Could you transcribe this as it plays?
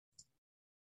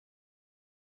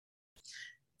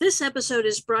This episode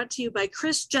is brought to you by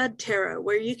Chris Judd Tarot,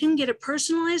 where you can get a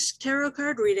personalized tarot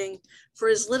card reading for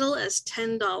as little as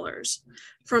 $10.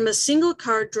 From a single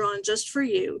card drawn just for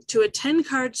you to a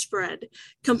 10-card spread,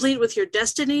 complete with your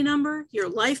destiny number, your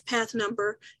life path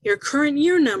number, your current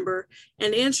year number,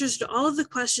 and answers to all of the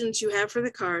questions you have for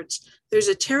the cards, there's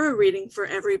a tarot reading for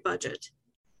every budget.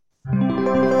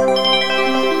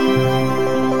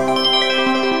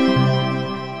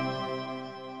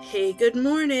 Hey, good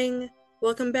morning.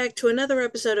 Welcome back to another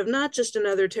episode of Not Just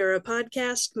Another Tarot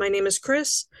Podcast. My name is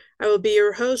Chris. I will be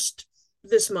your host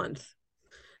this month.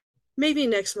 Maybe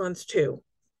next month too.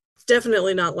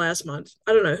 Definitely not last month.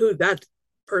 I don't know who that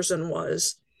person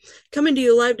was. Coming to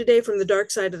you live today from the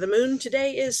dark side of the moon.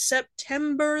 Today is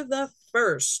September the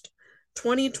 1st,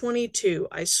 2022.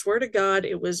 I swear to God,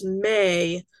 it was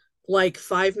May like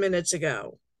 5 minutes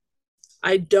ago.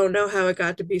 I don't know how it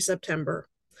got to be September,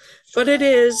 but it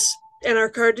is. And our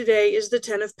card today is the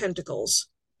 10 of Pentacles.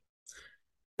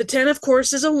 The 10, of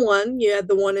course, is a 1. You add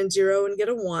the 1 and 0 and get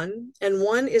a 1. And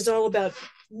 1 is all about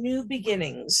new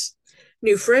beginnings,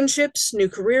 new friendships, new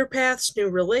career paths, new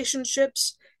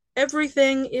relationships.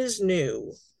 Everything is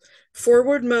new.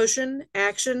 Forward motion,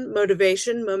 action,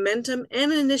 motivation, momentum,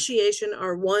 and initiation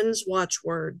are 1's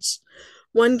watchwords.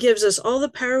 1 gives us all the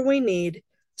power we need,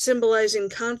 symbolizing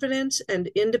confidence and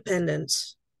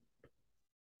independence.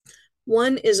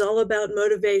 1 is all about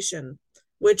motivation,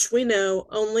 which we know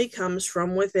only comes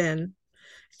from within,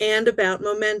 and about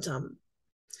momentum.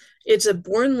 It's a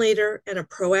born leader and a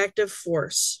proactive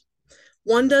force.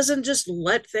 1 doesn't just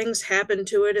let things happen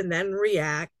to it and then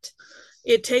react.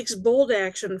 It takes bold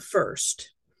action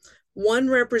first. 1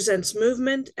 represents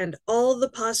movement and all the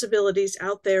possibilities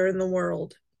out there in the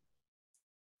world.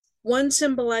 1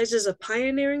 symbolizes a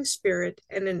pioneering spirit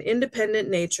and an independent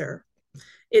nature.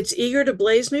 It's eager to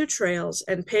blaze new trails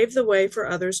and pave the way for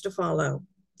others to follow.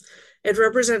 It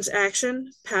represents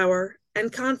action, power,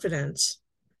 and confidence.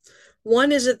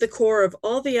 1 is at the core of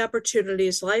all the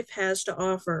opportunities life has to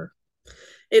offer.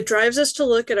 It drives us to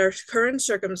look at our current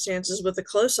circumstances with a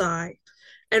close eye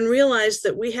and realize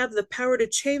that we have the power to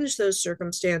change those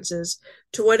circumstances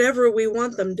to whatever we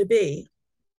want them to be.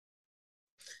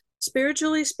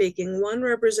 Spiritually speaking, 1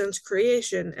 represents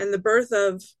creation and the birth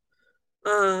of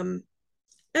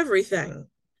everything.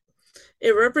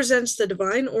 It represents the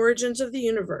divine origins of the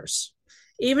universe.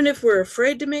 Even if we're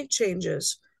afraid to make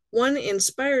changes, 1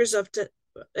 inspires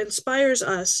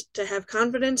us to have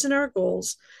confidence in our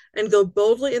goals and go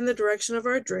boldly in the direction of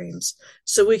our dreams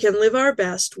so we can live our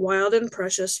best, wild, and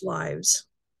precious lives.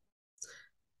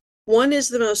 1 is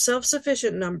the most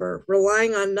self-sufficient number,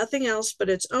 relying on nothing else but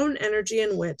its own energy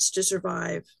and wits to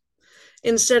survive.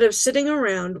 Instead of sitting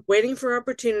around waiting for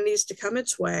opportunities to come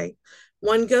its way,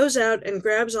 1 goes out and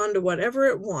grabs onto whatever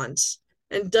it wants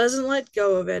and doesn't let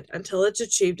go of it until it's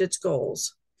achieved its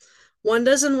goals. 1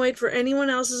 doesn't wait for anyone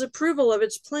else's approval of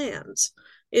its plans.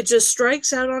 It just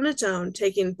strikes out on its own,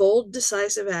 taking bold,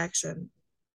 decisive action.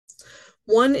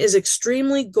 1 is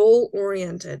extremely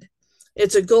goal-oriented.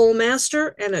 It's a goal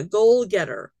master and a goal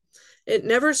getter. It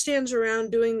never stands around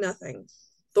doing nothing.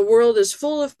 The world is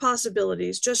full of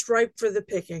possibilities, just ripe for the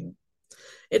picking.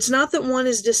 It's not that 1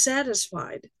 is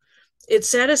dissatisfied. Its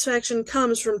satisfaction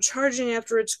comes from charging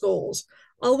after its goals,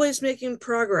 always making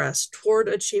progress toward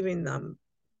achieving them.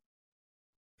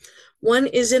 1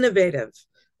 is innovative,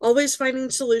 always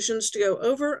finding solutions to go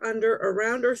over, under,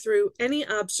 around, or through any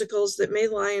obstacles that may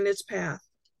lie in its path.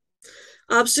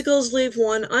 Obstacles leave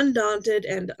 1 undaunted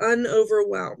and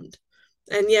unoverwhelmed.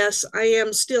 And yes, I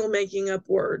am still making up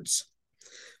words.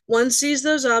 1 sees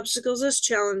those obstacles as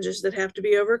challenges that have to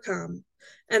be overcome,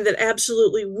 and that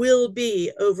absolutely will be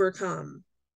overcome.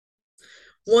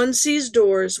 1 sees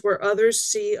doors where others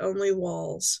see only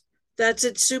walls. That's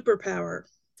its superpower.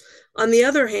 On the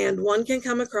other hand, 1 can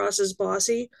come across as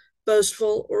bossy,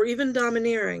 boastful, or even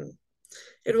domineering.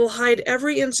 It will hide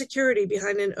every insecurity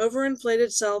behind an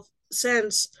overinflated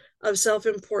sense of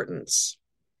self-importance.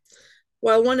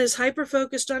 While 1 is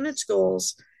hyper-focused on its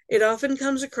goals, it often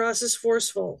comes across as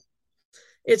forceful.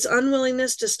 Its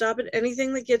unwillingness to stop at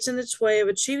anything that gets in its way of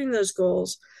achieving those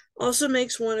goals also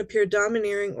makes 1 appear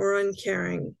domineering or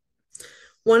uncaring.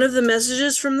 One of the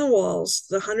messages from the walls,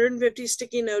 the 150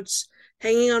 sticky notes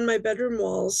hanging on my bedroom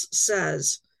walls,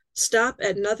 says, "Stop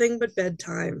at nothing but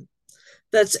bedtime."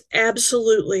 That's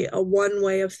absolutely a 1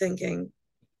 way of thinking.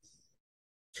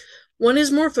 1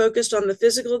 is more focused on the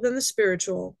physical than the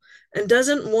spiritual and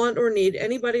doesn't want or need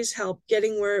anybody's help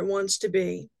getting where it wants to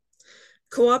be.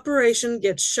 Cooperation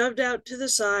gets shoved out to the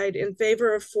side in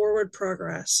favor of forward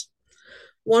progress.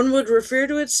 1 would refer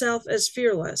to itself as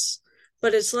fearless,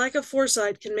 but its lack of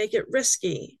foresight can make it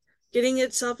risky, getting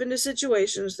itself into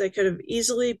situations that could have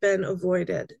easily been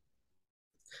avoided.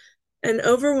 An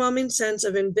overwhelming sense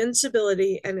of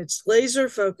invincibility and its laser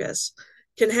focus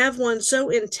can have one so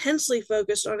intensely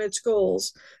focused on its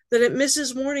goals that it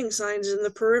misses warning signs in the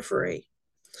periphery.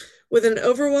 With an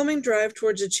overwhelming drive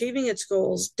towards achieving its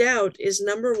goals, doubt is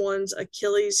number one's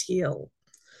Achilles heel.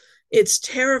 It's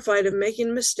terrified of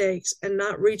making mistakes and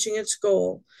not reaching its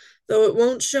goal, though it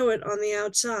won't show it on the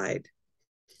outside.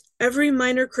 Every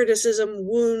minor criticism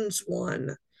wounds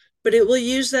one, but it will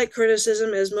use that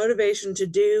criticism as motivation to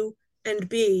do and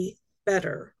be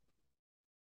better.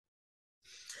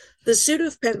 The suit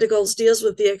of Pentacles deals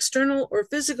with the external or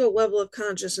physical level of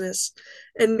consciousness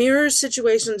and mirrors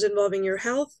situations involving your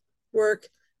health, work,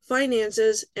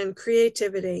 finances, and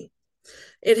creativity.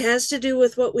 It has to do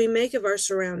with what we make of our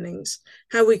surroundings,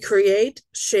 how we create,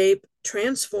 shape,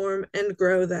 transform, and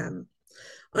grow them.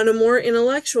 On a more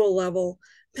intellectual level,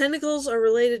 Pentacles are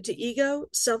related to ego,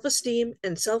 self-esteem,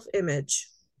 and self-image.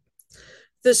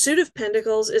 The suit of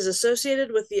Pentacles is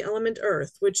associated with the element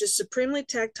Earth, which is supremely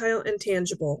tactile and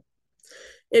tangible.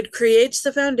 It creates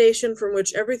the foundation from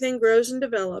which everything grows and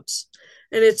develops,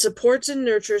 and it supports and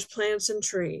nurtures plants and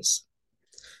trees.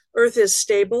 Earth is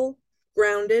stable,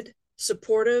 grounded,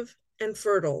 supportive, and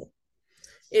fertile.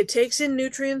 It takes in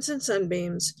nutrients and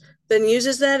sunbeams, then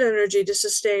uses that energy to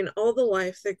sustain all the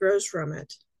life that grows from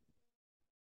it.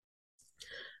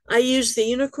 I use the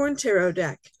Unicorn Tarot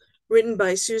deck, written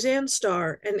by Suzanne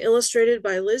Starr and illustrated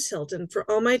by Liz Hilton for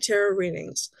all my tarot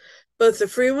readings, both the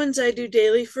free ones I do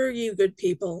daily for you good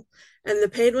people, and the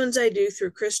paid ones I do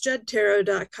through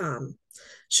chrisjuddtarot.com.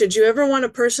 Should you ever want a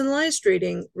personalized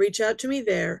reading, reach out to me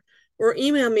there, or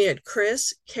email me at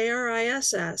Chris,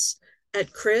 K-R-I-S-S,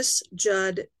 at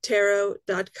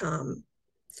chrisjuddtarot.com.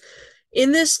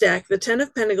 In this deck, the Ten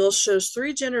of Pentacles shows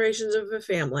 3 generations of a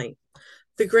family,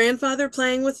 the grandfather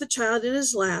playing with the child in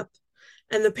his lap,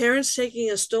 and the parents taking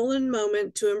a stolen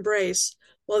moment to embrace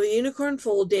while the unicorn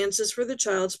foal dances for the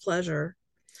child's pleasure.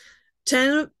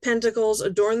 10 of Pentacles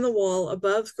adorn the wall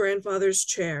above grandfather's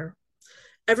chair.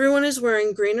 Everyone is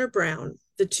wearing green or brown,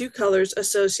 the 2 colors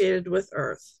associated with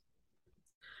Earth.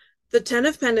 The 10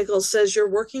 of Pentacles says you're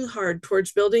working hard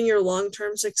towards building your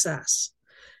long-term success.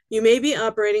 You may be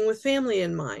operating with family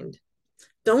in mind.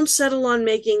 Don't settle on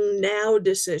making now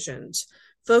decisions.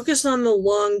 Focus on the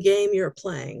long game you're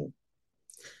playing.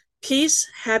 Peace,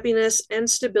 happiness, and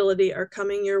stability are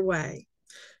coming your way.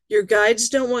 Your guides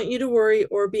don't want you to worry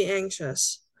or be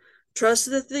anxious. Trust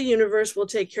that the universe will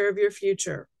take care of your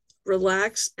future.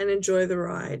 Relax and enjoy the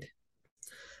ride.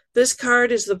 This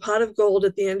card is the pot of gold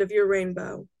at the end of your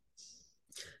rainbow.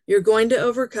 You're going to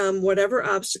overcome whatever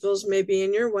obstacles may be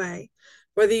in your way,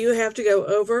 whether you have to go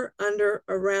over, under,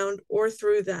 around, or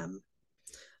through them.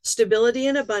 Stability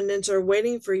and abundance are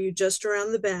waiting for you just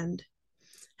around the bend.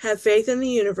 Have faith in the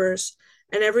universe,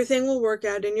 and everything will work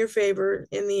out in your favor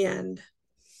in the end.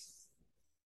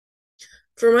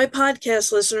 For my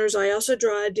podcast listeners, I also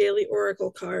draw a daily oracle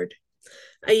card.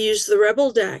 I use the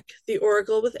Rebel deck, the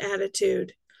Oracle with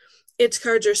Attitude. Its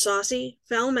cards are saucy,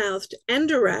 foul-mouthed, and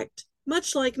direct,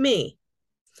 much like me.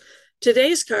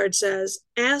 Today's card says,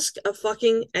 ask a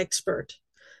fucking expert.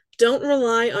 Don't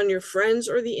rely on your friends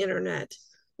or the internet.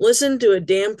 Listen to a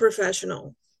damn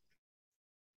professional.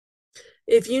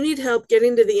 If you need help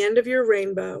getting to the end of your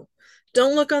rainbow,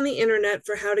 don't look on the internet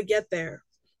for how to get there.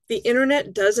 The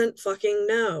internet doesn't fucking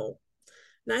know.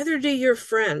 Neither do your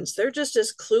friends. They're just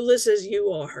as clueless as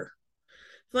you are.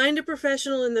 Find a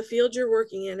professional in the field you're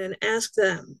working in and ask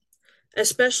them,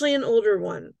 especially an older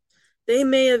one. They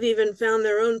may have even found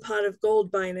their own pot of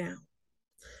gold by now.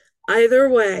 Either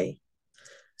way,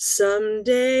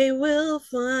 someday we'll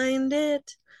find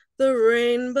it, the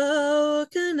rainbow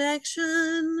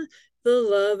connection, the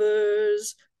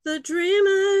lovers, the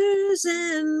dreamers,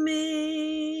 and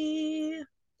me.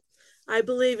 I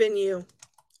believe in you.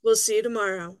 We'll see you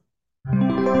tomorrow.